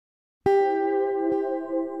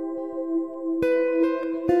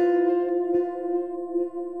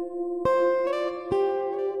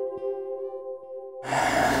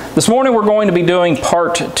This morning we're going to be doing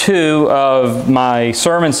part 2 of my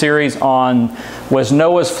sermon series on was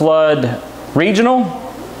Noah's flood regional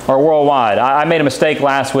or worldwide? I made a mistake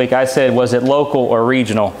last week. I said, was it local or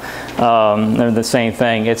regional? They're the same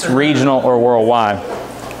thing. It's regional or worldwide.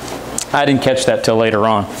 I didn't catch that till later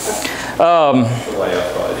on.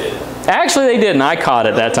 Actually, they didn't. I caught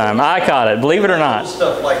it that time. I caught it, believe it or not.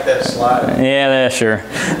 Stuff like that slide. Yeah, sure.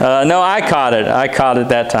 No, I caught it. I caught it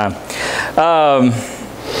that time.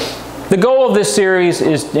 The goal of this series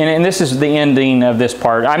is, and this is the ending of this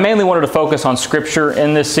part, I mainly wanted to focus on Scripture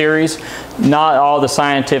in this series, not all the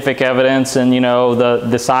scientific evidence and,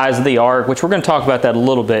 the size of the ark, which we're going to talk about that a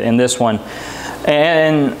little bit in this one,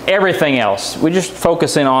 and everything else. We're just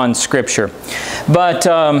focusing on Scripture. But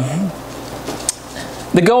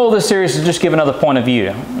the goal of this series is just give another point of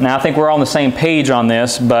view. Now, I think we're all on the same page on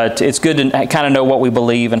this, but it's good to kind of know what we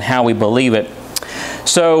believe and how we believe it.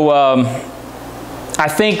 So, I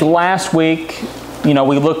think last week, we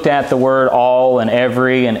looked at the word all and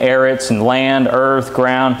every and eretz and land, earth,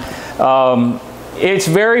 ground. It's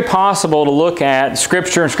very possible to look at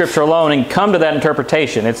Scripture and Scripture alone and come to that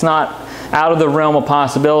interpretation. It's not out of the realm of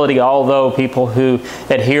possibility, although people who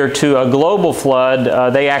adhere to a global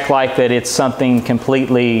flood, they act like that it's something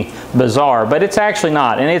completely bizarre. But it's actually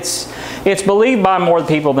not. And it's believed by more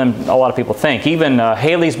people than a lot of people think. Even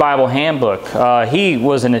Haley's Bible Handbook, he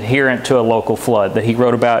was an adherent to a local flood that he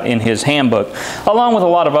wrote about in his handbook, along with a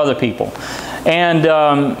lot of other people.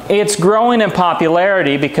 And it's growing in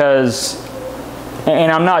popularity because,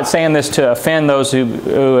 and I'm not saying this to offend those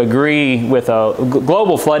who agree with a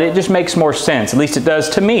global flood, it just makes more sense. At least it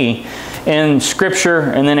does to me in Scripture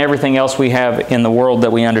and then everything else we have in the world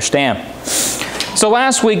that we understand. So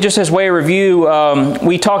last week, just as way of review,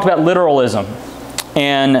 we talked about literalism.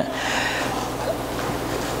 And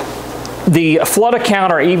the flood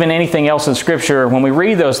account or even anything else in Scripture, when we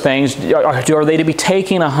read those things, are they to be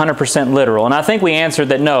taken 100% literal? And I think we answered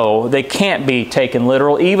that no, they can't be taken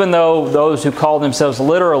literal, even though those who call themselves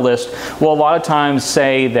literalists will a lot of times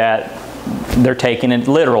say that they're taking it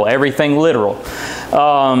literal, everything literal.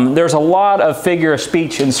 There's a lot of figure of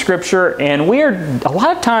speech in Scripture, and a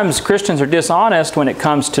lot of times Christians are dishonest when it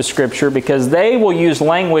comes to Scripture because they will use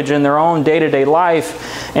language in their own day-to-day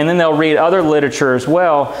life, and then they'll read other literature as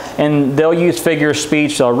well, and they'll use figure of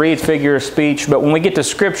speech, they'll read figure of speech, but when we get to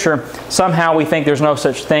Scripture, somehow we think there's no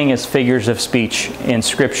such thing as figures of speech in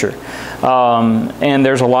Scripture. And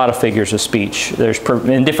there's a lot of figures of speech. There's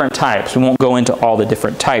in different types. We won't go into all the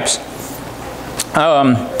different types.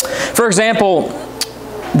 For example,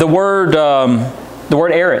 the word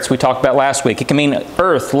eretz we talked about last week. It can mean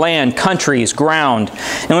earth, land, countries, ground.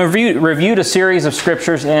 And we reviewed a series of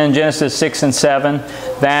scriptures in Genesis 6 and 7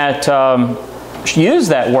 that use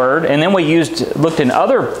that word. And then we looked in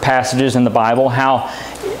other passages in the Bible how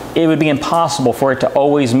it would be impossible for it to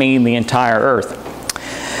always mean the entire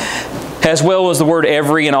earth, as well as the word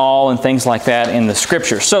every and all and things like that in the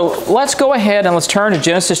Scripture. So let's go ahead and let's turn to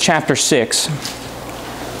Genesis chapter 6.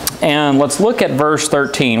 And let's look at verse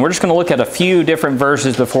 13. We're just going to look at a few different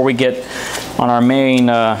verses before we get on our main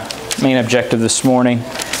objective this morning.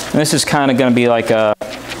 And this is kind of going to be like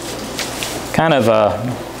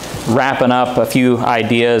wrapping up a few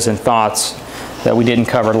ideas and thoughts that we didn't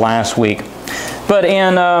cover last week. But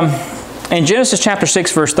in Genesis chapter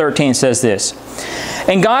 6, verse 13 says this,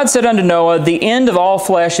 "And God said unto Noah, The end of all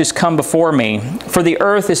flesh is come before me, for the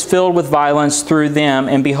earth is filled with violence through them,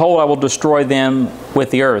 and behold, I will destroy them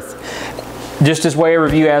with the earth." Just as way of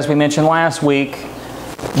review, as we mentioned last week,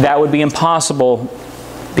 that would be impossible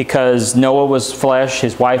because Noah was flesh,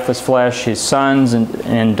 his wife was flesh, his sons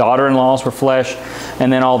and daughter-in-laws were flesh,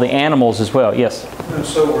 and then all the animals as well. Yes? And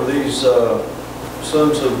so were these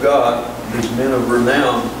sons of God, these men of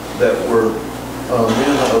renown, that were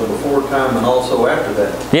men of before time and also after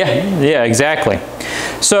that. Yeah, exactly.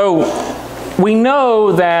 So we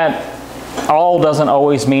know that all doesn't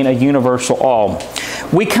always mean a universal all.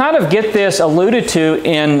 We kind of get this alluded to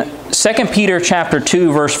in 2 Peter chapter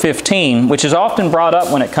 2, verse 15, which is often brought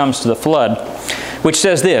up when it comes to the flood, which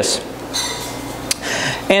says this,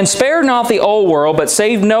 "And spared not the old world, but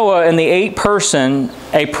saved Noah and the 8th person,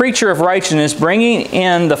 a preacher of righteousness, bringing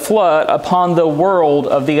in the flood upon the world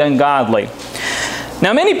of the ungodly."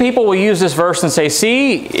 Now, many people will use this verse and say,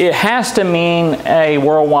 see, it has to mean a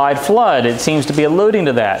worldwide flood. It seems to be alluding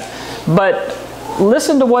to that. But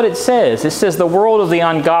listen to what it says. It says the world of the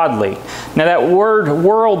ungodly. Now, that word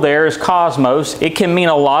world there is cosmos. It can mean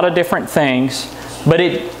a lot of different things, but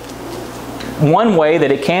one way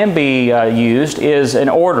that it can be used is an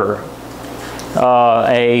order.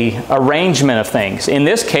 a arrangement of things. In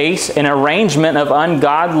this case, an arrangement of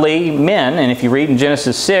ungodly men. And if you read in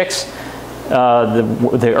Genesis 6,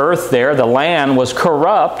 the earth there, the land, was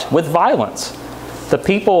corrupt with violence. The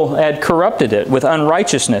people had corrupted it with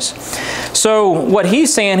unrighteousness. So what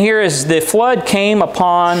he's saying here is the flood came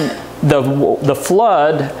upon the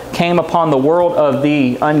flood came upon the world of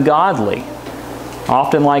the ungodly.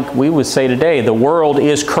 Often, like we would say today, the world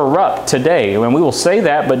is corrupt today. And we will say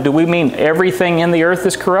that, but do we mean everything in the earth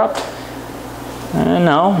is corrupt?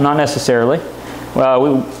 No, not necessarily.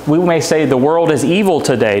 We may say the world is evil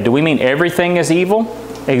today. Do we mean everything is evil?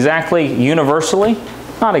 Exactly, universally?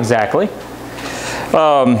 Not exactly.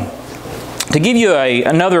 To give you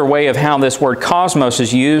another way of how this word cosmos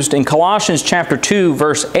is used, in Colossians chapter 2,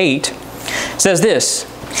 verse 8, it says this,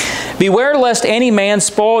 "Beware lest any man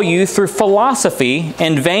spoil you through philosophy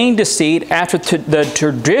and vain deceit after the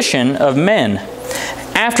tradition of men,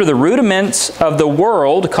 after the rudiments of the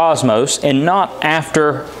world, cosmos, and not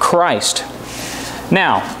after Christ."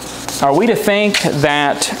 Now, are we to think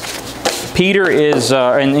that Peter is,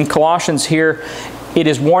 in Colossians here, it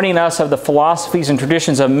is warning us of the philosophies and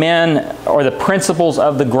traditions of men or the principles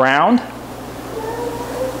of the ground?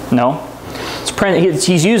 No.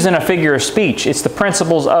 He's using a figure of speech. It's the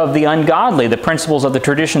principles of the ungodly, the principles of the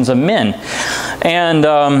traditions of men. And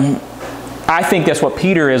I think that's what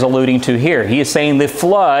Peter is alluding to here. He is saying the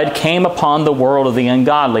flood came upon the world of the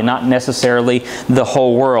ungodly, not necessarily the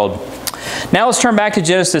whole world. Now let's turn back to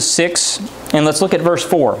Genesis 6 and let's look at verse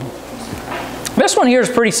 4. This one here is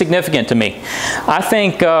pretty significant to me. I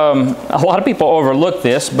think a lot of people overlook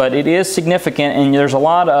this, but it is significant, and there's a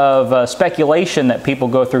lot of speculation that people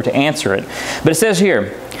go through to answer it. But it says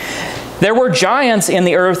here, "There were giants in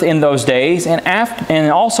the earth in those days, and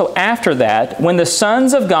also after that, when the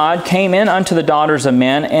sons of God came in unto the daughters of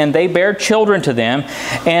men, and they bare children to them,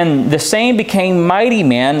 and the same became mighty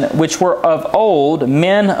men, which were of old,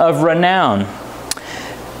 men of renown."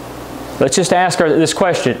 Let's just ask this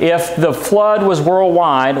question. If the flood was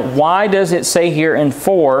worldwide, why does it say here in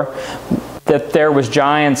 4 that there was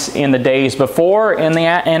giants in the days before and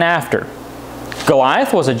after?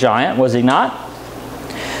 Goliath was a giant, was he not?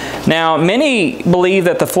 Now, many believe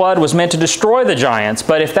that the flood was meant to destroy the giants,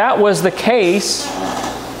 but if that was the case,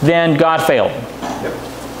 then God failed.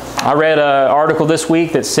 I read an article this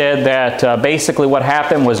week that said that basically what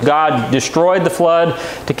happened was God destroyed the flood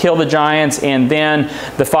to kill the giants, and then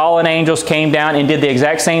the fallen angels came down and did the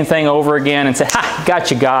exact same thing over again and said, "Ha,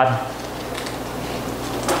 got you, God."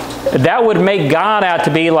 That would make God out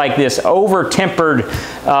to be like this over-tempered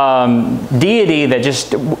deity that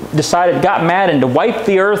just got mad and to wipe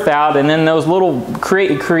the earth out, and then those little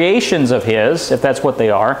creations of His, if that's what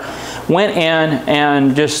they are, went in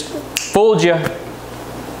and just fooled you.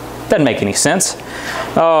 Doesn't make any sense.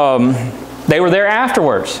 They were there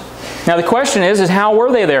afterwards. Now the question is how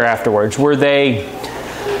were they there afterwards? Were they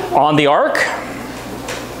on the ark?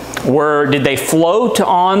 Did they float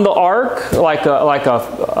on the ark like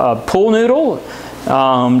a pool noodle?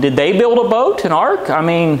 Did they build a boat, an ark? I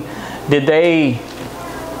mean,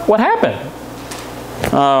 what happened?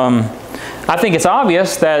 I think it's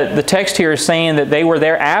obvious that the text here is saying that they were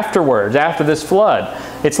there afterwards, after this flood.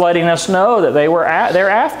 It's letting us know that they were there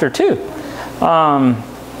after too. I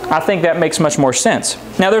think that makes much more sense.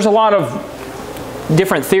 Now there's a lot of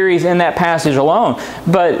different theories in that passage alone,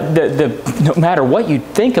 but no matter what you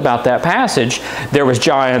think about that passage, there was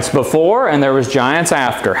giants before and there was giants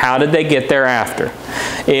after. How did they get there after?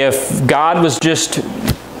 If God was just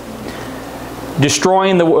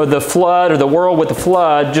destroying the flood or the world with the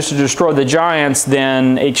flood just to destroy the giants,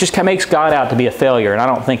 then it just makes God out to be a failure, and I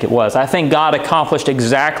don't think it was. I think God accomplished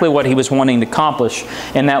exactly what He was wanting to accomplish,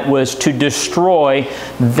 and that was to destroy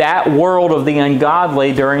that world of the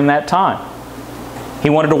ungodly during that time. He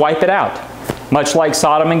wanted to wipe it out, much like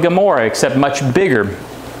Sodom and Gomorrah, except much bigger.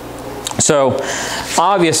 So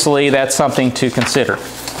obviously that's something to consider.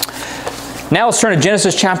 Now let's turn to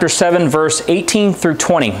Genesis chapter 7, verse 18 through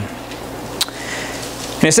 20. And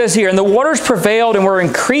it says here, "And the waters prevailed and were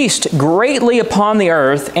increased greatly upon the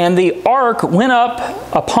earth, and the ark went up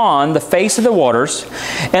upon the face of the waters,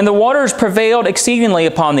 and the waters prevailed exceedingly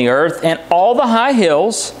upon the earth, and all the high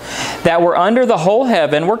hills that were under the whole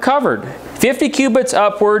heaven were covered. 50 cubits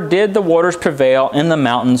upward did the waters prevail, and the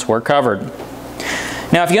mountains were covered."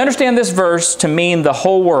 Now, if you understand this verse to mean the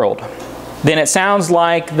whole world, then it sounds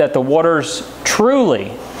like that the waters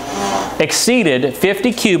truly exceeded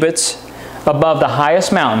 50 cubits above the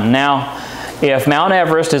highest mountain. Now, if Mount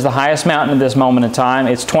Everest is the highest mountain at this moment in time,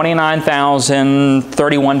 it's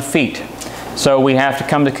 29,031 feet. So we have to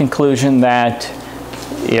come to the conclusion that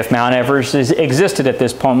if Mount Everest existed at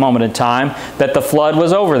this moment in time, that the flood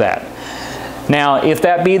was over that. Now, if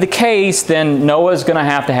that be the case, then Noah's going to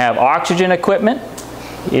have oxygen equipment.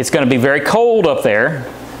 It's going to be very cold up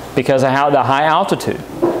there because of the high altitude.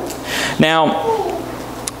 Now,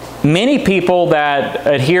 many people that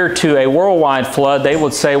adhere to a worldwide flood, they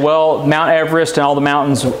would say, well, Mount Everest and all the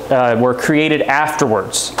mountains were created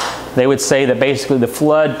afterwards. They would say that basically the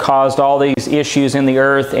flood caused all these issues in the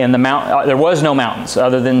earth, and there was no mountains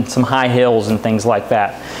other than some high hills and things like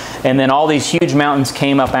that. And then all these huge mountains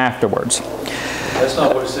came up afterwards. That's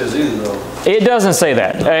not what it says either, though. It doesn't say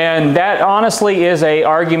that. And that honestly is an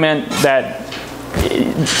argument that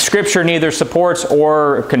Scripture neither supports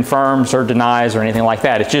or confirms or denies or anything like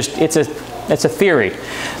that. It's a theory.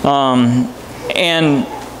 And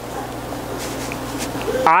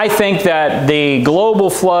I think that the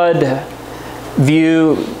global flood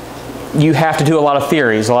view, you have to do a lot of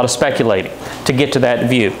theories, a lot of speculating to get to that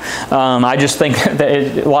view. I just think that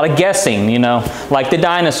a lot of guessing, you know, like the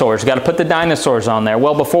dinosaurs. You got to put the dinosaurs on there.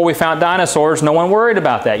 Well, before we found dinosaurs, no one worried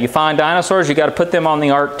about that. You find dinosaurs, you got to put them on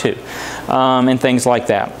the ark too, and things like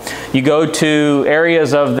that. You go to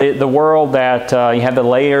areas of the world that you have the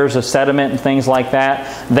layers of sediment and things like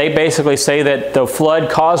that. They basically say that the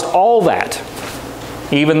flood caused all that.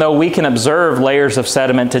 Even though we can observe layers of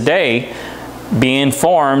sediment today being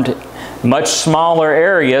formed much smaller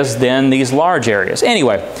areas than these large areas.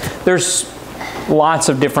 Anyway, there's lots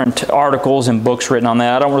of different articles and books written on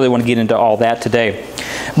that. I don't really want to get into all that today.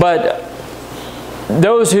 But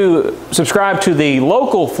those who subscribe to the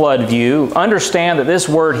local flood view understand that this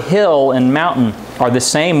word hill and mountain are the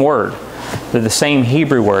same word. They're the same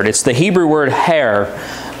Hebrew word. It's the Hebrew word har.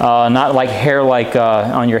 Not like hair like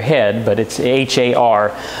on your head, but it's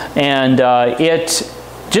H-A-R. And it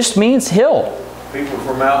just means hill. People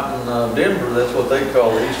from out in Denver, that's what they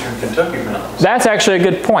call the Eastern Kentucky Mountains. That's actually a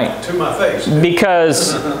good point. To my face.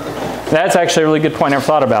 Because that's actually a really good point. I never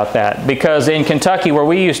thought about that. Because in Kentucky, where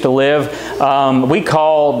we used to live, we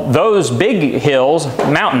call those big hills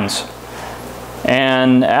mountains.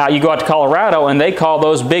 And you go out to Colorado, and they call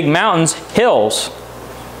those big mountains hills.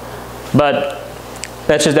 But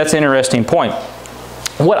that's an interesting point.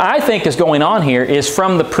 What I think is going on here is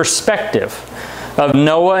from the perspective of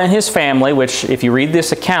Noah and his family, which if you read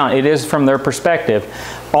this account, it is from their perspective.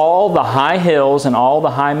 All the high hills and all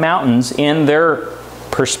the high mountains in their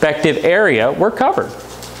perspective area were covered.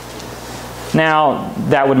 Now,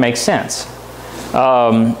 that would make sense.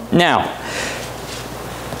 Now,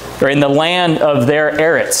 they're in the land of their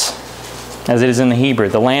Eretz, as it is in the Hebrew.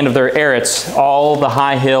 The land of their Eretz, all the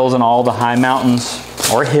high hills and all the high mountains,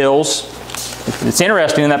 or hills. It's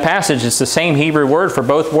interesting in that passage, it's the same Hebrew word for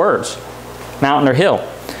both words, mountain or hill.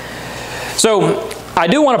 So I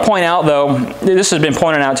do want to point out, though, this has been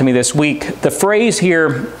pointed out to me this week, the phrase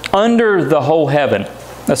here, under the whole heaven.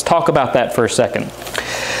 Let's talk about that for a second.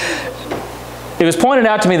 It was pointed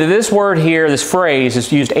out to me that this word here, this phrase,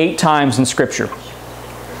 is used 8 times in Scripture.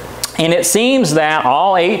 And it seems that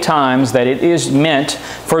all 8 times that it is meant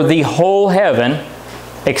for the whole heaven,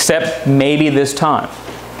 except maybe this time.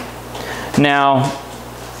 Now,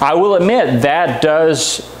 I will admit that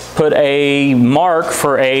does put a mark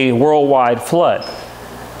for a worldwide flood.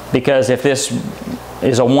 Because if this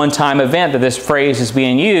is a one-time event that this phrase is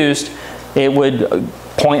being used, it would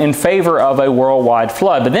point in favor of a worldwide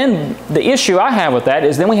flood. But then the issue I have with that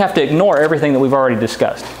is then we have to ignore everything that we've already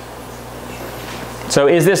discussed. So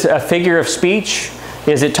is this a figure of speech?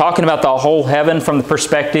 Is it talking about the whole heaven from the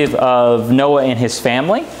perspective of Noah and his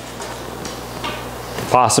family?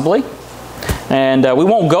 Possibly. And we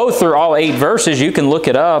won't go through all 8 verses. You can look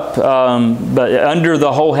it up. But under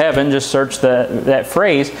the whole heaven, just search that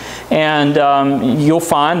phrase. And you'll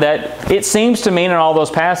find that it seems to mean in all those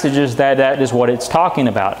passages that that is what it's talking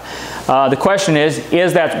about. The question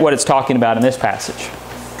is that what it's talking about in this passage?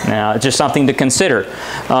 Now, it's just something to consider.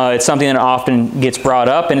 It's something that often gets brought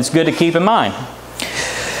up, and it's good to keep in mind.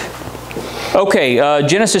 Okay,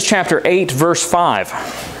 Genesis chapter 8, verse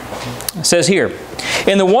 5. It says here,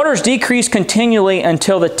 "And the waters decreased continually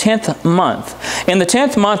until the 10th month. In the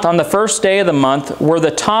 10th month, on the first day of the month, were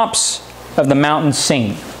the tops of the mountains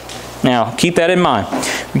seen." Now, keep that in mind,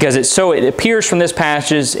 because it appears from this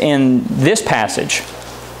passage, in this passage,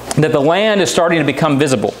 that the land is starting to become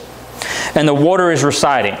visible, and the water is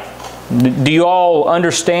receding. Do you all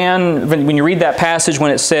understand when you read that passage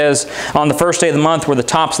when it says, on the first day of the month were the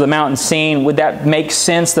tops of the mountains seen, would that make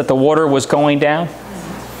sense that the water was going down?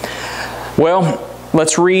 Well,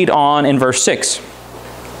 let's read on in verse 6.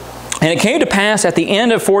 "And it came to pass at the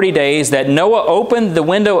end of 40 days that Noah opened the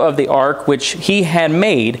window of the ark which he had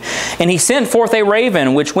made, and he sent forth a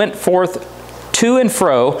raven which went forth to and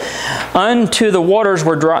fro until the waters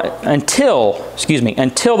were dried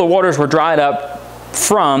up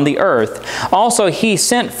from the earth. Also he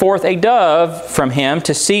sent forth a dove from him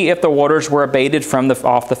to see if the waters were abated from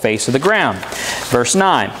off the face of the ground. Verse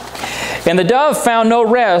 9. And the dove found no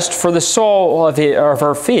rest for the sole of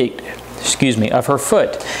her feet. Of her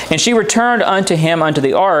foot. And she returned unto him unto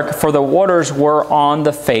the ark, for the waters were on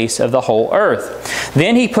the face of the whole earth.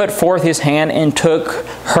 Then he put forth his hand and took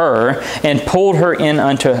her and pulled her in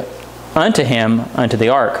unto him unto the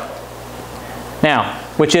ark. Now,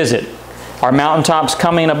 which is it? Are mountaintops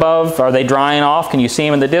coming above? Are they drying off? Can you see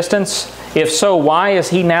them in the distance? If so, why is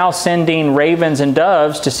he now sending ravens and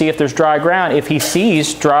doves to see if there's dry ground if he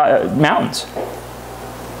sees dry mountains?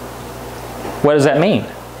 What does that mean?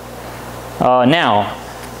 Now,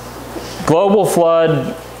 global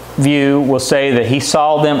flood view will say that he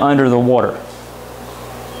saw them under the water.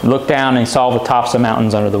 Looked down and he saw the tops of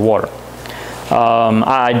mountains under the water.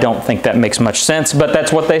 I don't think that makes much sense, but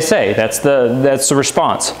that's what they say. That's the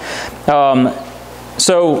response.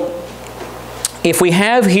 So, if we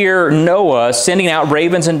have here Noah sending out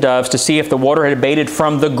ravens and doves to see if the water had abated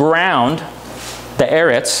from the ground, the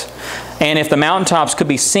Eretz, and if the mountaintops could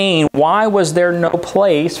be seen, why was there no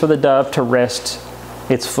place for the dove to rest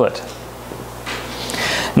its foot?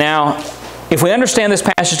 Now, if we understand this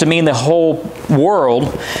passage to mean the whole world,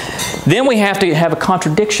 then we have to have a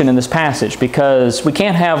contradiction in this passage, because we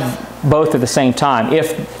can't have both at the same time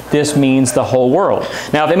if this means the whole world.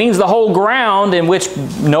 Now, if it means the whole ground in which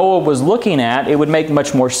Noah was looking at, it would make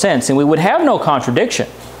much more sense, and we would have no contradiction,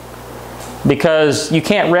 because you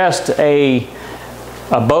can't rest a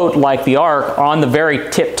boat like the ark on the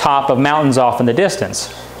very tip top of mountains off in the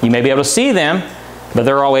distance. You may be able to see them, but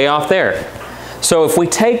they're all way off there. So if we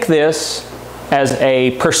take this as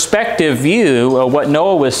a perspective view of what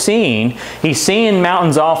Noah was seeing, he's seeing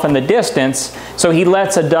mountains off in the distance, so he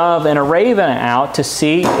lets a dove and a raven out to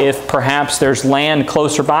see if perhaps there's land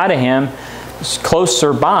closer by to him,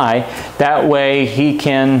 that way he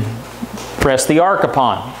can rest the ark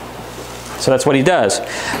upon. So that's what he does.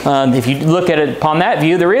 If you look at it upon that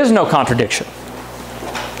view, there is no contradiction.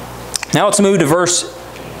 Now let's move to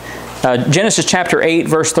Genesis chapter 8,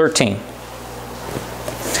 verse 13.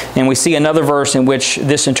 And we see another verse in which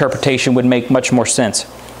this interpretation would make much more sense.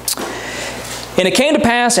 And it came to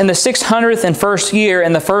pass in the 601st year,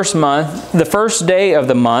 in the first month, the first day of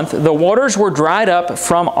the month, the waters were dried up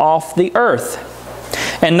from off the earth.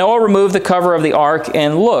 And Noah removed the cover of the ark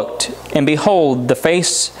and looked, and behold, the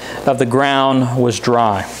face of the ground was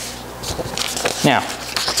dry. Now,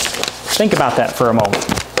 think about that for a moment.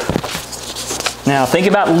 Now, think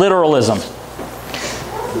about literalism.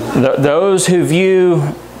 Those who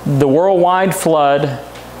view the worldwide flood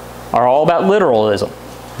are all about literalism.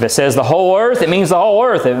 If it says the whole earth, it means the whole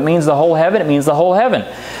earth. If it means the whole heaven, it means the whole heaven.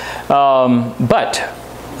 But,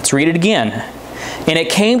 let's read it again. And it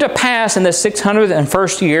came to pass in the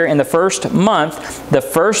 601st year, in the first month, the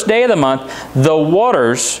first day of the month, the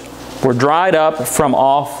waters were dried up from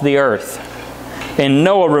off the earth. And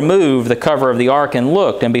Noah removed the cover of the ark and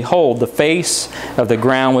looked, and behold, the face of the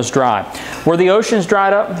ground was dry. Were the oceans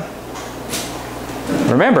dried up?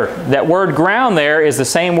 Remember, that word ground there is the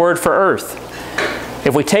same word for earth.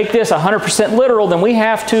 If we take this 100% literal, then we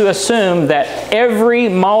have to assume that every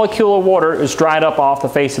molecule of water is dried up off the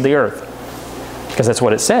face of the earth. Because that's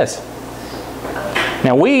what it says.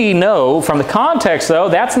 Now we know from the context, though,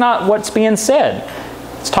 that's not what's being said.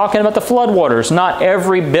 It's talking about the flood waters, not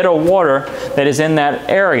every bit of water that is in that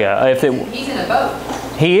area. He's in a boat.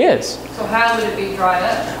 He is. So how would it be dried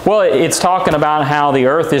up? Well, it's talking about how the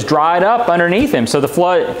earth is dried up underneath him. So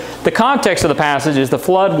the context of the passage is the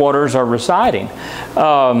flood waters are receding.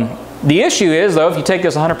 The issue is, though, if you take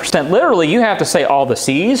this 100% literally, you have to say all the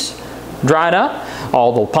seas dried up,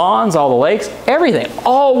 all the ponds, all the lakes, everything.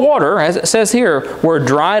 All water, as it says here, were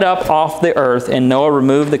dried up off the earth, and Noah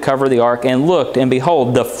removed the cover of the ark and looked, and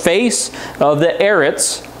behold, the face of the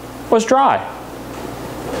Eretz was dry.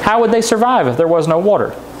 How would they survive if there was no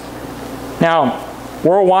water? Now,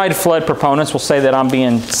 worldwide flood proponents will say that I'm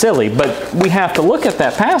being silly, but we have to look at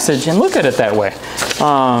that passage and look at it that way. That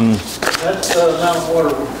amount of water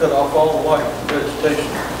would cut off all the white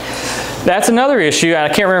vegetation. That's another issue. I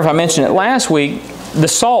can't remember if I mentioned it last week. The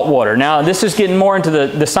salt water. Now, this is getting more into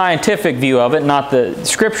the scientific view of it, not the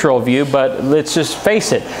scriptural view, but let's just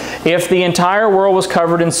face it. If the entire world was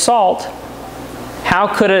covered in salt,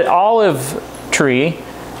 how could an olive tree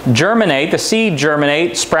germinate, the seed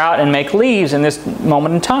germinate, sprout, and make leaves in this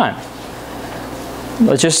moment in time?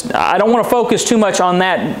 I don't want to focus too much on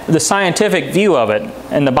that, the scientific view of it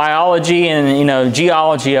and the biology and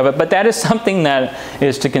geology of it, but that is something that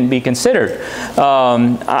is to be considered.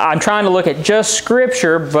 I'm trying to look at just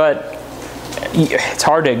Scripture, but it's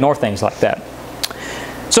hard to ignore things like that.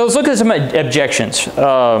 So let's look at some objections.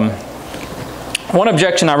 One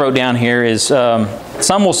objection I wrote down here is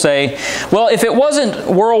some will say, well, if it wasn't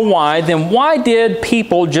worldwide, then why did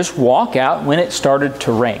people just walk out when it started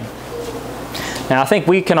to rain? Now, I think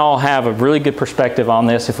we can all have a really good perspective on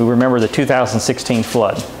this if we remember the 2016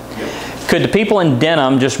 flood. Could the people in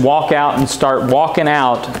Denham just walk out and start walking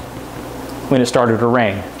out when it started to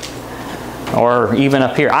rain? Or even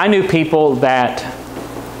up here. I knew people that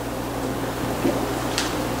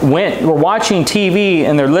were watching TV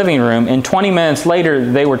in their living room, and 20 minutes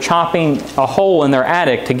later they were chopping a hole in their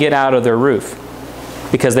attic to get out of their roof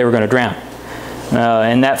because they were going to drown.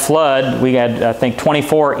 In that flood, we had, I think,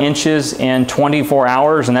 24 inches in 24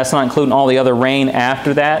 hours, and that's not including all the other rain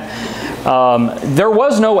after that. There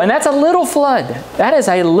was no, and that's a little flood. That is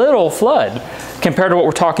a little flood compared to what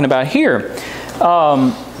we're talking about here.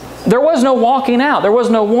 There was no walking out. There was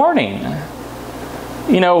no warning.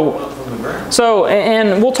 So,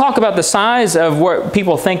 and we'll talk about the size of what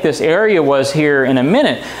people think this area was here in a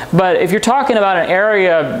minute. But if you're talking about an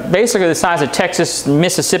area basically the size of Texas,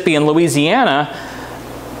 Mississippi, and Louisiana,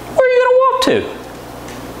 where are you going to walk to?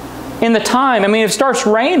 In the time, I mean, if it starts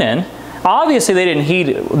raining, obviously they didn't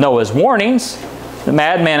heed Noah's warnings. The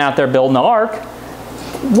madman out there building the ark.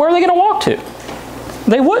 Where are they going to walk to?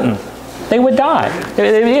 They wouldn't. They would die.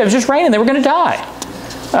 It was just raining. They were going to die.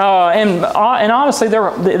 And honestly,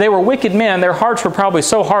 they were wicked men. Their hearts were probably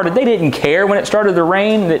so hard that they didn't care when it started to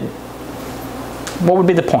rain. That what would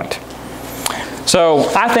be the point? So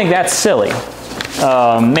I think that's silly.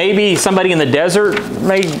 Maybe somebody in the desert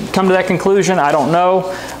may come to that conclusion. I don't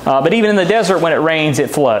know. But even in the desert, when it rains, it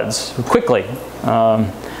floods quickly.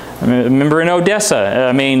 Remember in Odessa,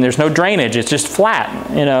 I mean, there's no drainage. It's just flat,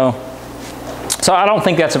 So I don't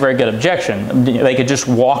think that's a very good objection. They could just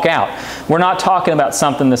walk out. We're not talking about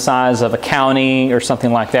something the size of a county or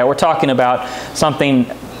something like that. We're talking about something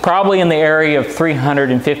probably in the area of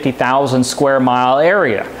 350,000 square mile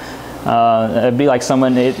area. It'd be like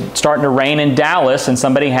it's starting to rain in Dallas and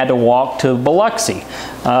somebody had to walk to Biloxi.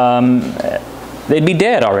 They'd be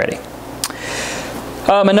dead already.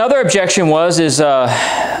 Another objection is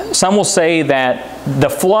some will say that the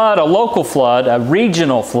flood, a local flood, a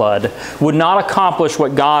regional flood, would not accomplish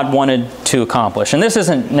what God wanted to accomplish. And this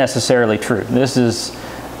isn't necessarily true. This is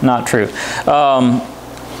not true.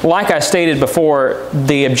 Like I stated before,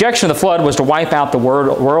 the objection of the flood was to wipe out the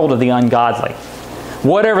world of the ungodly.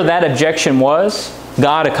 Whatever that objection was,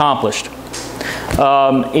 God accomplished.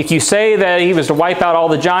 If you say that he was to wipe out all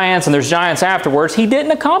the giants and there's giants afterwards, he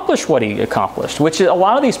didn't accomplish what he accomplished, which a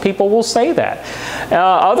lot of these people will say that.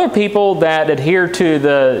 Other people that adhere to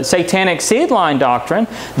the satanic seed line doctrine,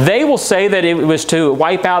 they will say that it was to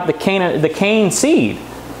wipe out the Cain seed.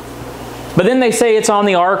 But then they say it's on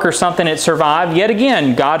the ark or something, it survived. Yet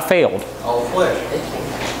again, God failed. All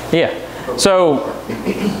flesh. Yeah. So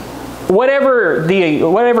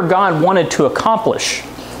whatever God wanted to accomplish,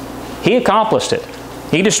 he accomplished it.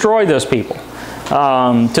 He destroyed those people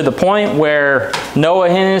to the point where Noah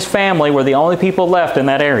and his family were the only people left in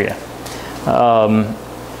that area.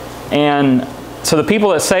 And so the people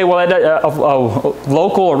that say, well, a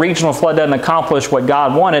local or regional flood doesn't accomplish what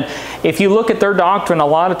God wanted, if you look at their doctrine, a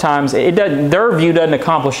lot of times their view doesn't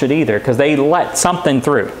accomplish it either because they let something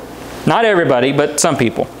through. Not everybody, but some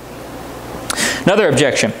people. Another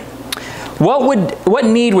objection. What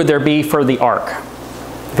need would there be for the ark?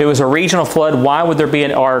 If it was a regional flood, why would there be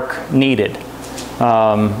an ark needed?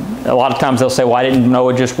 A lot of times they'll say, why didn't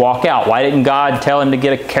Noah just walk out? Why didn't God tell him to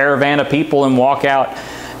get a caravan of people and walk out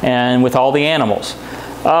and with all the animals?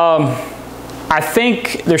 I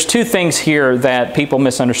think there's two things here that people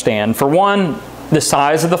misunderstand. For one, the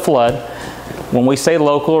size of the flood. When we say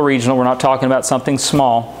local or regional, we're not talking about something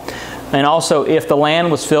small. And also, if the land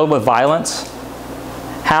was filled with violence,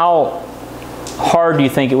 how hard do you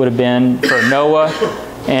think it would have been for Noah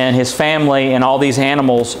and his family and all these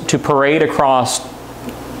animals to parade across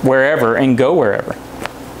wherever and go wherever?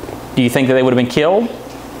 Do you think that they would have been killed?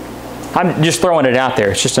 I'm just throwing it out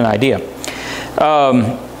there. It's just an idea.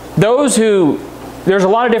 There's a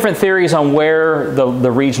lot of different theories on where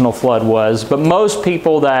the regional flood was, but most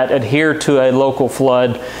people that adhere to a local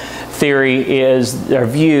flood theory is, their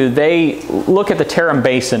view, they look at the Tarim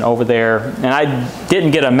Basin over there, and I didn't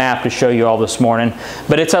get a map to show you all this morning,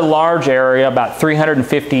 but it's a large area, about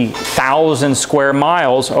 350,000 square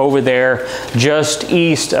miles over there, just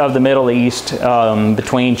east of the Middle East,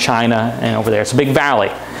 between China and over there. It's a big valley.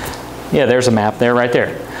 Yeah, there's a map there, right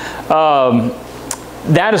there.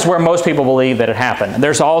 That is where most people believe that it happened.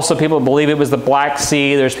 There's also people who believe it was the Black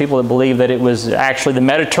Sea. There's people that believe that it was actually the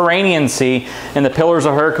Mediterranean Sea and the Pillars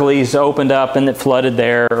of Hercules opened up and it flooded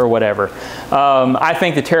there or whatever. I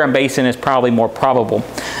think the Tarim Basin is probably more probable.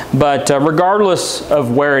 But regardless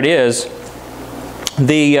of where it is,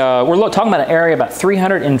 we're talking about an area about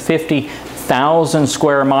 350,000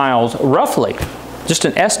 square miles, roughly, just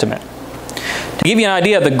an estimate. To give you an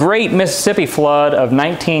idea, the Great Mississippi Flood of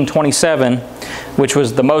 1927, which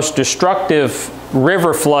was the most destructive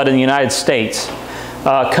river flood in the United States,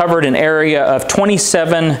 covered an area of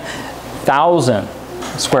 27,000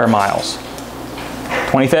 square miles.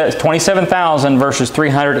 27,000 versus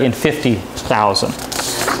 350,000.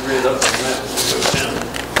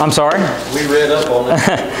 I'm sorry? We read up on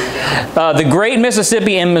that. The Great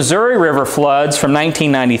Mississippi and Missouri River floods from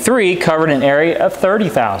 1993 covered an area of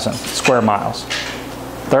 30,000 square miles.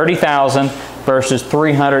 30,000 versus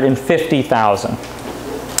 350,000.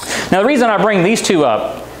 Now the reason I bring these two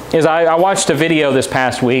up is I watched a video this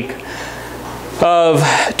past week of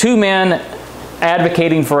two men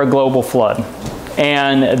advocating for a global flood.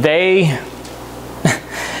 And they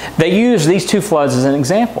used these two floods as an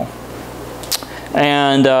example.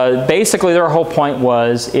 And basically their whole point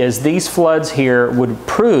is these floods here would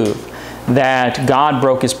prove that God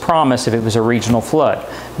broke His promise if it was a regional flood,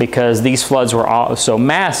 because these floods were so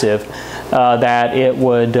massive that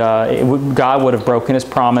God would have broken His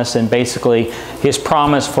promise, and basically His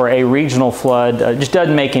promise for a regional flood just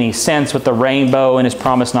doesn't make any sense with the rainbow and His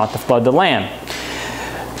promise not to flood the land.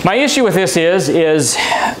 My issue with this is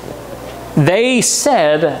they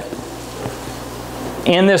said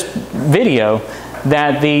in this video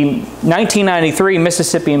that the 1993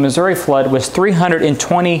 Mississippi and Missouri flood was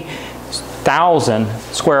 320,000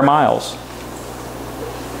 square miles.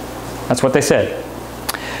 That's what they said.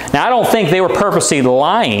 Now, I don't think they were purposely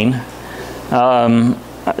lying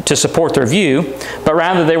to support their view, but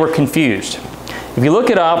rather they were confused. If you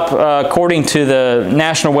look it up, according to the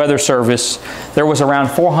National Weather Service, there was around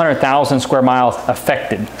 400,000 square miles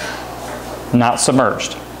affected, not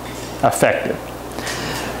submerged, affected.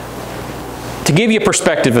 To give you a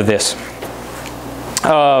perspective of this,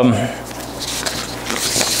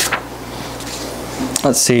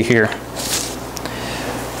 let's see here.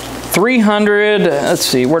 300, let's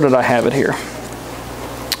see, where did I have it here?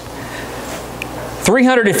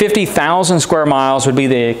 350,000 square miles would be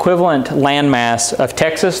the equivalent landmass of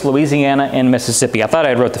Texas, Louisiana, and Mississippi. I thought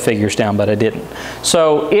I wrote the figures down, but I didn't.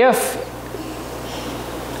 So if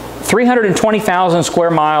 320,000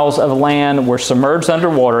 square miles of land were submerged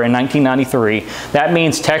underwater in 1993, that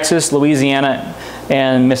means Texas, Louisiana,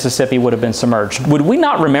 and Mississippi would have been submerged. Would we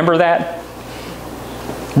not remember that?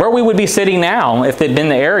 Where we would be sitting now, if they'd been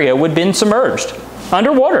the area, would have been submerged,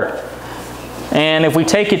 underwater. And if we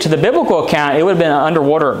take it to the biblical account, it would have been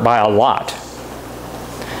underwater by a lot.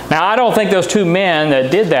 Now, I don't think those two men that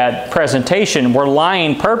did that presentation were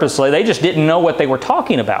lying purposely. They just didn't know what they were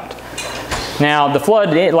talking about. Now, the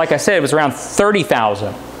flood, like I said, it was around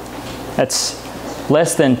 30,000. That's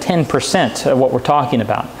less than 10% of what we're talking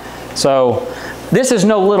about. So this is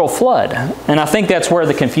no little flood. And I think that's where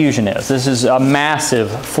the confusion is. This is a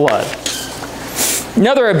massive flood.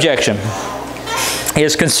 Another objection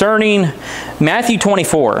is concerning Matthew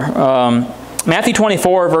 24. Matthew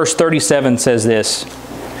 24 verse 37 says this.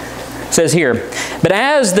 It says here, "But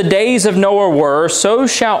as the days of Noah were, so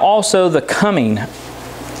shall also the coming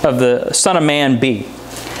of the Son of Man be."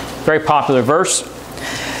 Very popular verse.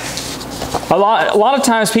 A lot of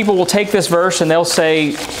times people will take this verse and they'll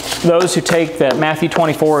say, those who take that Matthew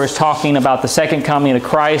 24 is talking about the second coming of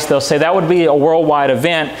Christ, they'll say that would be a worldwide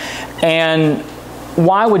event. And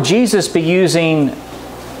why would Jesus be using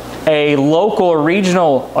a local or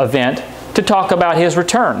regional event to talk about His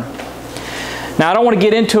return? Now, I don't want to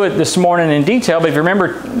get into it this morning in detail, but if you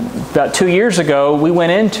remember about 2 years ago, we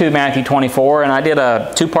went into Matthew 24 and I did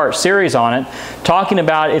a two-part series on it, talking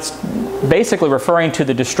about it's basically referring to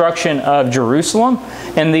the destruction of Jerusalem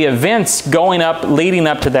and the events going up, leading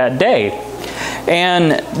up to that day.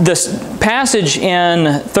 And this passage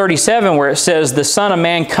in 37 where it says, the Son of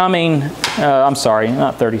Man coming, I'm sorry,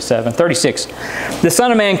 not 37, 36. The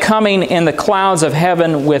Son of Man coming in the clouds of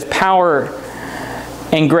heaven with power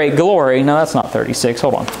and great glory. No, that's not 36.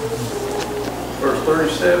 Hold on. Verse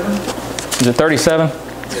 37. Is it 37?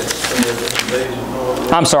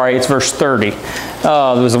 I'm sorry, it's verse 30. It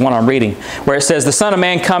was the one I'm reading, where it says, the Son of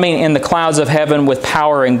Man coming in the clouds of heaven with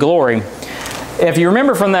power and glory. If you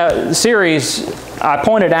remember from that series, I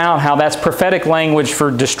pointed out how that's prophetic language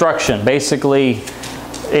for destruction. Basically,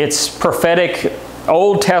 it's prophetic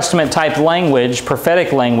Old Testament type language,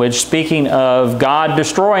 prophetic language, speaking of God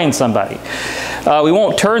destroying somebody. We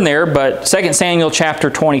won't turn there, but 2 Samuel chapter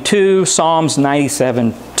 22, Psalms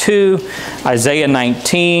 97:2, Isaiah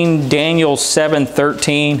 19, Daniel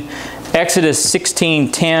 7:13, Exodus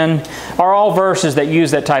 16:10 are all verses that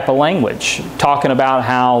use that type of language, talking about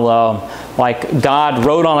how like God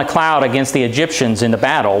rode on a cloud against the Egyptians in the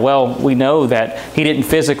battle. Well, we know that He didn't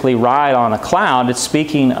physically ride on a cloud. It's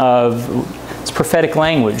speaking of, it's prophetic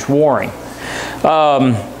language, warring.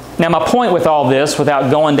 Now my point with all this,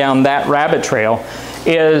 without going down that rabbit trail,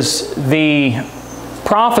 is the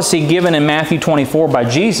prophecy given in Matthew 24 by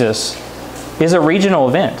Jesus is a regional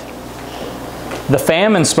event. The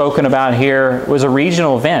famine spoken about here was a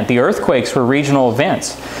regional event. The earthquakes were regional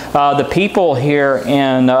events. The people here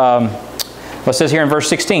in, it says here in verse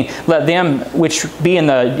 16, let them which be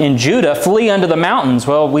in Judah flee unto the mountains.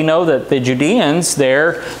 Well, we know that the Judeans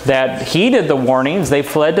there that heeded the warnings, they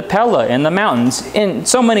fled to Pella in the mountains in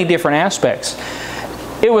so many different aspects.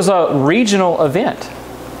 It was a regional event,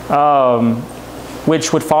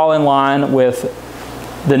 which would fall in line with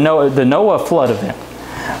the Noah flood event.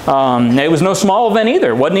 It was no small event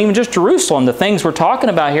either. It wasn't even just Jerusalem. The things we're talking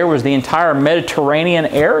about here was the entire Mediterranean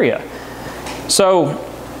area. So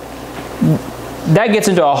that gets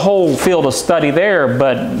into a whole field of study there,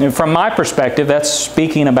 but from my perspective, that's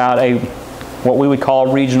speaking about what we would call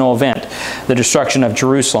a regional event, the destruction of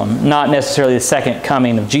Jerusalem, not necessarily the second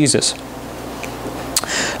coming of Jesus.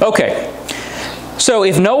 Okay, so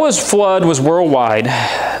if Noah's flood was worldwide,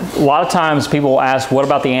 a lot of times people will ask, what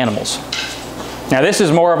about the animals? Now this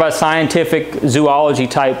is more of a scientific zoology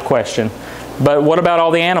type question, but what about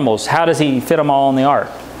all the animals? How does He fit them all in the ark?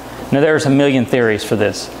 Now there's a million theories for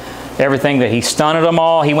this. Everything that He stunted them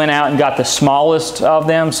all. He went out and got the smallest of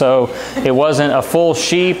them, so it wasn't a full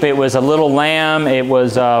sheep, it was a little lamb. It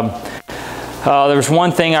was, there was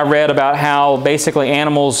one thing I read about how basically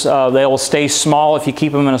animals, they will stay small if you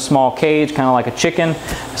keep them in a small cage, kind of like a chicken.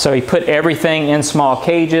 So He put everything in small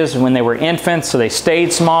cages when they were infants, so they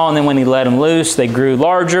stayed small, and then when He let them loose, they grew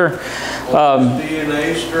larger.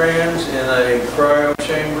 DNA strands in a cryo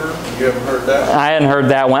chamber. You haven't heard that one? I hadn't heard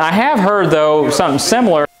that one. I have heard, though, something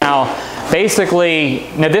similar. Now, basically,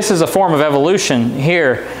 now this is a form of evolution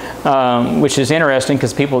here, which is interesting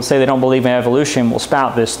because people that say they don't believe in evolution will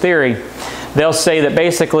spout this theory. They'll say that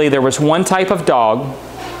basically there was one type of dog,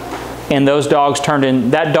 and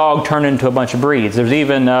that dog turned into a bunch of breeds. There's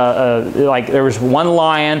even like there was one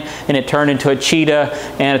lion, and it turned into a cheetah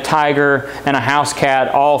and a tiger and a house cat,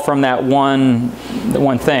 all from that one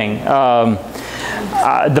thing.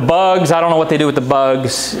 The bugs, I don't know what they do with the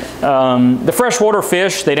bugs. The freshwater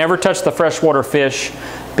fish, they never touch the freshwater fish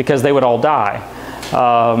because they would all die.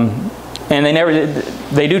 And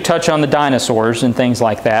they do touch on the dinosaurs and things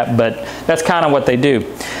like that, but that's kind of what they do.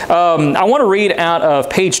 I want to read out of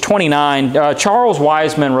page 29. Charles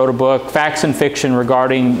Wiseman wrote a book, Facts and Fiction,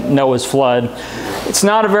 regarding Noah's flood. It's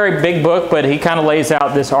not a very big book, but he kind of lays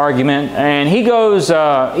out this argument. And he goes,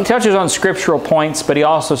 he touches on scriptural points, but he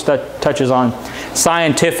also touches on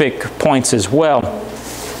scientific points as well.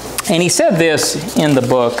 And he said this in the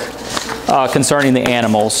book concerning the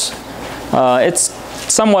animals. It's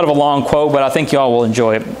somewhat of a long quote, but I think y'all will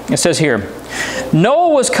enjoy it. It says here, Noah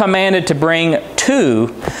was commanded to bring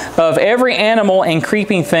 2 of every animal and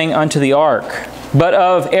creeping thing unto the ark. But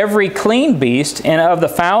of every clean beast and of the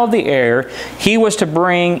fowl of the air, he was to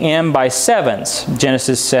bring in by 7s.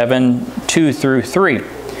 Genesis 7:2-3.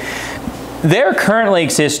 There currently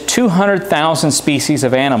exists 200,000 species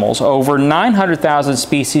of animals, over 900,000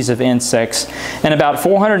 species of insects, and about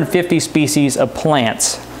 450 species of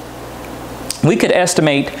plants. We could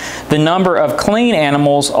estimate the number of clean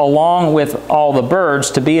animals along with all the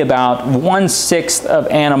birds to be about 1/6 of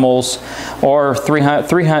animals, or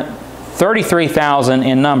 33,000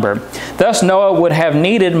 in number. Thus Noah would have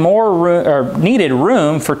needed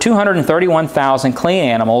room for 231,000 clean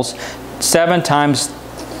animals, 7 times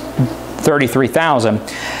 33,000.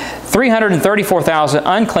 334,000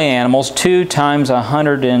 unclean animals, 2 times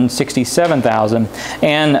 167,000,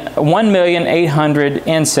 and 1,800,000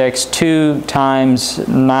 insects, 2 times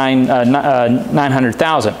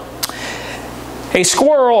 900,000. A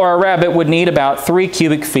squirrel or a rabbit would need about 3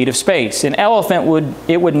 cubic feet of space. An elephant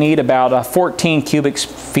would need about 14 cubic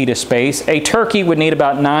feet of space. A turkey would need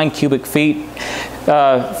about 9 cubic feet.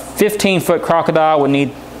 15-foot crocodile would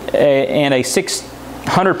need and a 6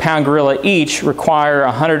 100-pound gorilla each require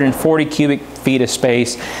 140 cubic feet of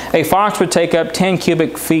space. A fox would take up 10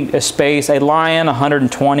 cubic feet of space, a lion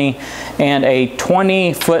 120, and a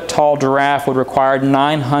 20-foot tall giraffe would require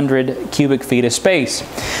 900 cubic feet of space.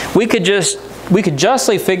 We could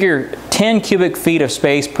justly figure 10 cubic feet of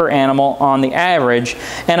space per animal on the average,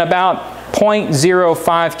 and about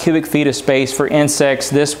 0.05 cubic feet of space for insects.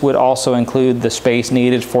 This would also include the space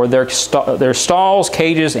needed for their stalls,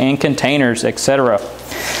 cages, and containers, etc.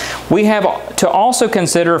 We have to also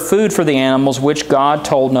consider food for the animals which God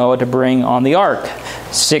told Noah to bring on the ark.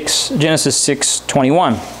 Genesis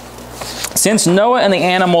 6:21. Since Noah and the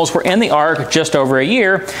animals were in the ark just over a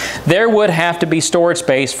year, there would have to be storage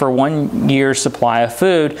space for 1 year's supply of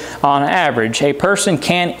food on average. A person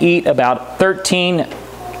can eat about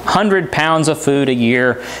 1,300 pounds of food a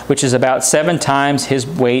year, which is about 7 times his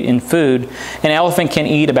weight in food. An elephant can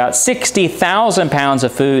eat about 60,000 pounds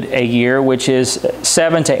of food a year, which is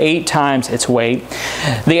 7 to 8 times its weight.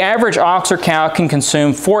 The average ox or cow can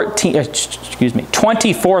consume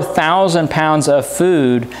 24,000 pounds of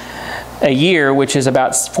food a year, which is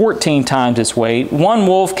about 14 times its weight. One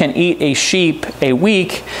wolf can eat a sheep a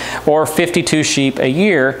week, or 52 sheep a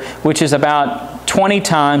year, which is about 20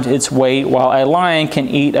 times its weight, while a lion can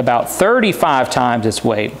eat about 35 times its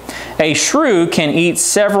weight. A shrew can eat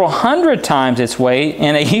several hundred times its weight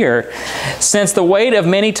in a year. Since the weight of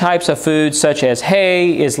many types of food, such as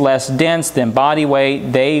hay, is less dense than body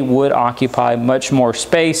weight, they would occupy much more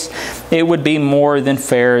space. It would be more than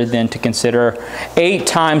fair then to consider 8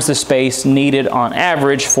 times the space needed on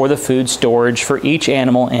average for the food storage for each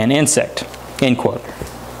animal and insect." End quote.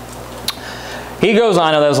 He goes on,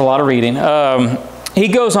 I know that was a lot of reading. He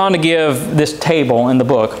goes on to give this table in the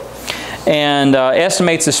book and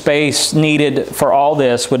estimates the space needed for all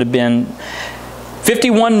this would have been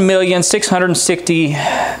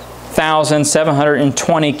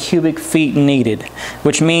 51,660,720 cubic feet needed,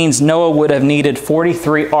 which means Noah would have needed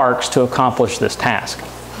 43 arks to accomplish this task.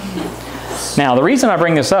 Now, the reason I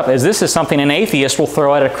bring this up is this is something an atheist will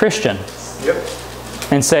throw at a Christian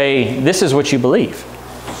and say, this is what you believe.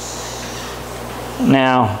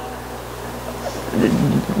 Now,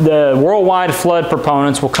 the worldwide flood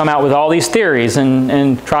proponents will come out with all these theories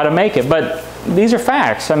and try to make it, but these are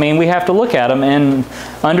facts. I mean, we have to look at them and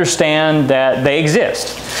understand that they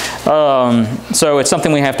exist. So it's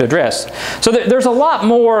something we have to address. So there's a lot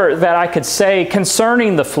more that I could say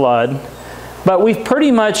concerning the flood, but we've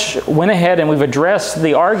pretty much went ahead and we've addressed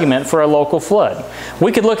the argument for a local flood.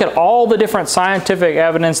 We could look at all the different scientific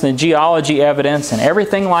evidence and the geology evidence and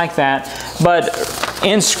everything like that, but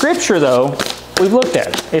in Scripture, though, we've looked at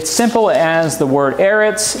it. It's simple as the word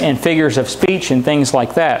eretz and figures of speech and things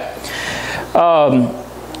like that.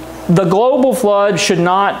 The global flood should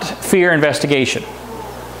not fear investigation.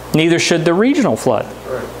 Neither should the regional flood.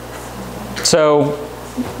 So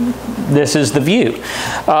this is the view.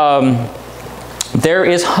 There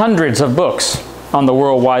is hundreds of books on the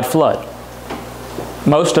worldwide flood.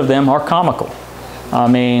 Most of them are comical. I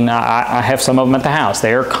mean, I have some of them at the house.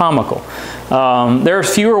 They are comical. There are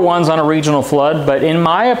fewer ones on a regional flood, but in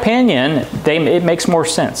my opinion, it makes more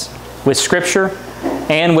sense with Scripture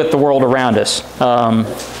and with the world around us.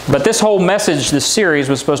 But this whole message, this series,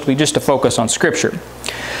 was supposed to be just to focus on Scripture.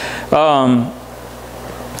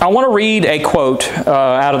 I want to read a quote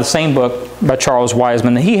out of the same book by Charles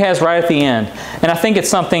Wiseman that he has right at the end, and I think it's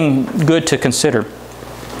something good to consider.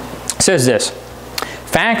 It says this: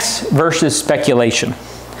 "Facts versus speculation.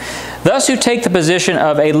 Thus who take the position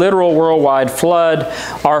of a literal worldwide flood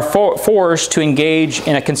are forced to engage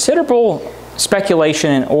in a considerable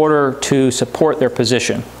speculation in order to support their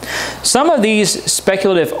position. Some of these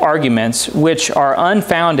speculative arguments, which are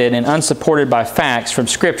unfounded and unsupported by facts from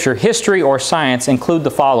Scripture, history, or science, include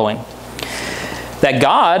the following: that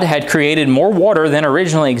God had created more water than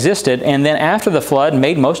originally existed, and then after the flood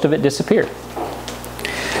made most of it disappear.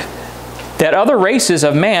 That other races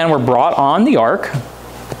of man were brought on the ark,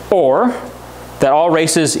 or that all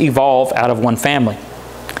races evolve out of one family.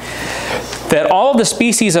 That all the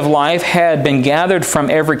species of life had been gathered from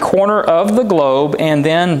every corner of the globe and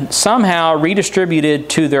then somehow redistributed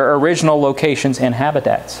to their original locations and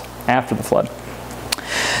habitats after the flood.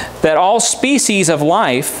 That all species of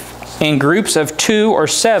life in groups of 2 or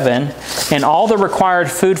 7 and all the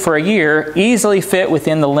required food for a year easily fit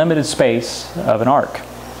within the limited space of an ark."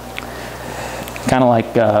 Kind of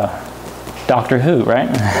like Doctor Who, right?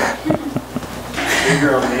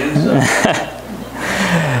 Figure on the inside.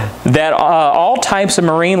 That all types of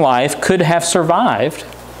marine life could have survived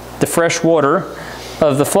the fresh water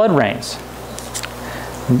of the flood rains.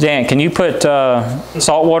 Dan, can you put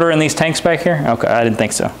salt water in these tanks back here? Okay, I didn't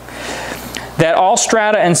think so. that all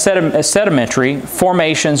strata and sedimentary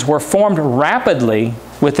formations were formed rapidly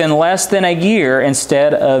within less than a year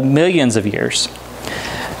instead of millions of years.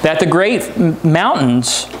 That the great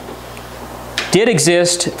mountains did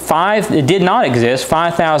not exist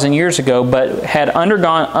 5,000 years ago, but had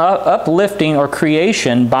undergone uplifting or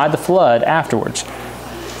creation by the flood afterwards.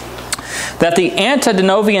 That the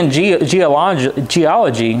antediluvian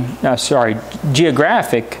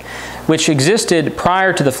geographic, which existed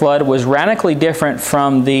prior to the flood, was radically different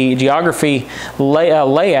from the geography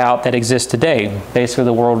layout that exists today. Basically,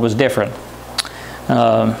 the world was different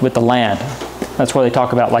with the land. That's where they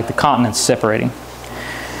talk about like the continents separating.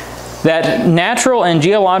 That natural and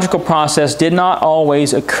geological process did not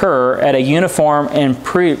always occur at a uniform and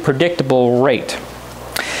predictable rate.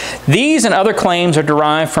 These and other claims are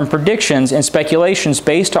derived from predictions and speculations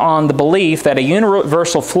based on the belief that a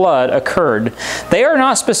universal flood occurred. They are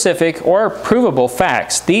not specific or provable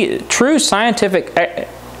facts. The true scientific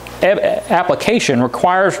application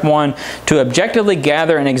requires one to objectively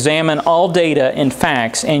gather and examine all data and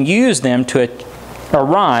facts and use them to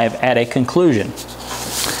arrive at a conclusion.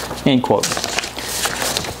 End quote.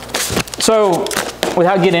 So,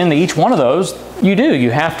 without getting into each one of those,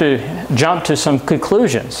 you have to jump to some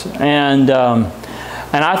conclusions. And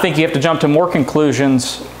I think you have to jump to more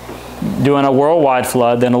conclusions doing a worldwide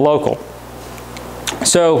flood than a local.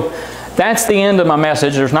 So that's the end of my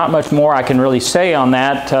message. There's not much more I can really say on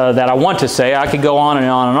that that I want to say. I could go on and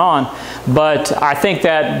on and on. But I think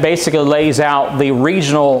that basically lays out the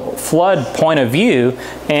regional flood point of view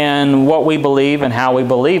and what we believe and how we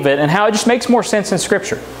believe it and how it just makes more sense in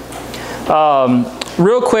Scripture.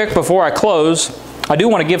 Real quick before I close, I do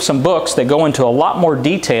want to give some books that go into a lot more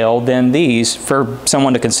detail than these for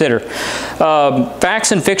someone to consider.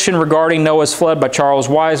 Facts and Fiction Regarding Noah's Flood by Charles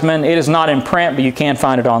Wiseman. It is not in print, but you can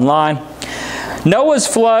find it online. Noah's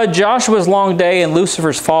Flood, Joshua's Long Day, and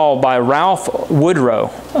Lucifer's Fall by Ralph Woodrow.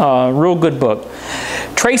 Real good book.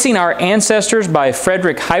 Tracing Our Ancestors by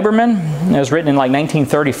Frederick Heiberman. It was written in like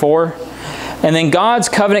 1934. And then God's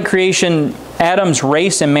Covenant Creation, Adam's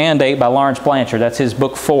Race and Mandate by Lawrence Blanchard. That's his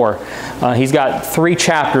book 4. He's got 3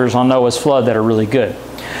 chapters on Noah's flood that are really good.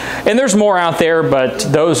 And there's more out there, but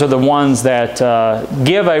those are the ones that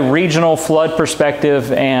give a regional flood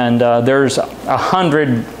perspective, and there's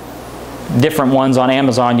 100 different ones on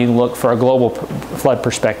Amazon you can look for a global flood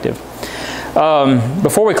perspective.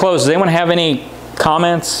 Before we close, does anyone have any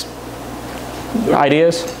comments,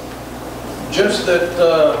 ideas? Just that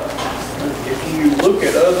if you look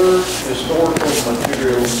at other historical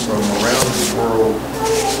materials from around the world,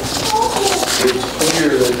 it's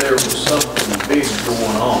clear that there was something big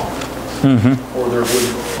going on, or there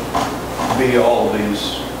wouldn't be all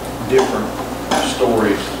these different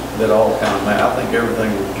stories that all kind of matter. I think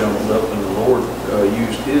everything was jumbled up, and the Lord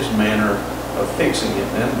used His manner of fixing it.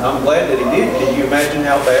 And I'm glad that He did. Can you imagine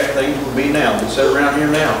how bad things would be now? We sit around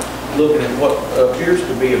here now, looking at what appears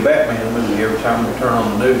to be a Batman movie every time we turn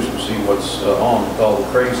on the news and see what's on with all the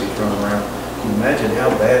crazies running around. Can you imagine how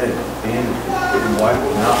bad it would have been if it didn't wipe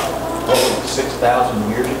them out? 6,000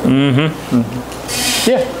 years ago?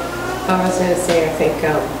 Yeah. I was going to say, I think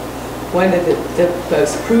one of the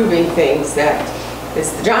most proving things that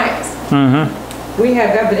is the giants. We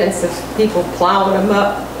have evidence of people plowing them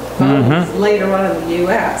up later on in the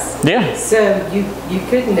U.S. Yeah. So you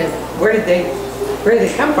couldn't have, where did they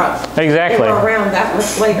come from? Exactly. They were around that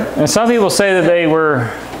much later. And some people say that they were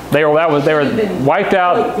wiped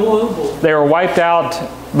out. Global. They were wiped out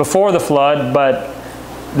before the flood, but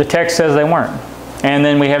the text says they weren't. And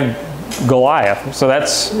then we have Goliath, so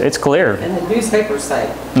it's clear. And the newspapers say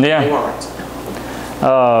they weren't.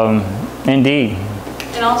 Indeed.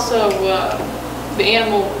 And also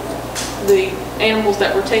the animals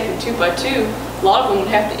that were taken 2 by 2, a lot of them would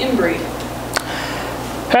have to inbreed.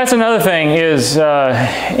 That's another thing, is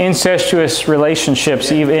incestuous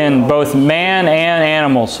relationships, even in both man and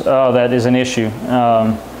animals. That is an issue.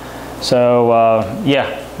 Yeah,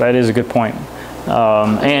 that is a good point.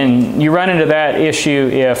 And you run into that issue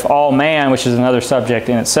if all man, which is another subject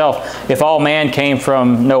in itself, if all man came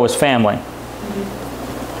from Noah's family.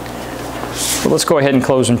 But let's go ahead and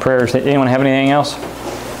close in prayers. Anyone have anything else?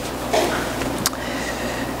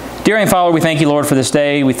 Dear Heavenly Father, we thank you, Lord, for this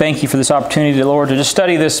day. We thank you for this opportunity, Lord, to just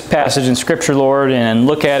study this passage in Scripture, Lord, and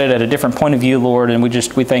look at it at a different point of view, Lord. And we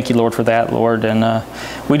thank you, Lord, for that, Lord. And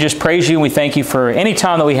we just praise you, and we thank you for any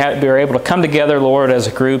time that we are able to come together, Lord, as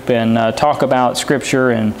a group and talk about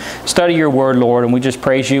Scripture and study your word, Lord. And we just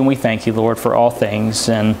praise you, and we thank you, Lord, for all things.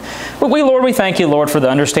 And Lord, we thank you, Lord, for the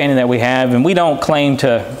understanding that we have. And we don't claim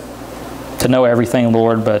to know everything,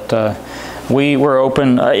 Lord, but We're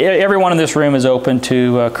open. Everyone in this room is open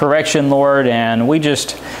to correction, Lord, and we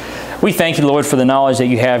thank you, Lord, for the knowledge that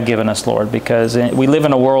you have given us, Lord, because we live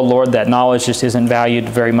in a world, Lord, that knowledge just isn't valued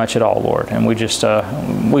very much at all, Lord. And we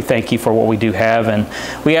thank you for what we do have. And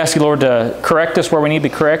we ask you, Lord, to correct us where we need to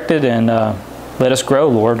be corrected and let us grow,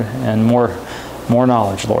 Lord, and more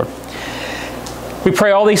knowledge, Lord. We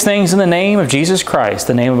pray all these things in the name of Jesus Christ,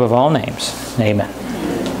 the name above all names. Amen.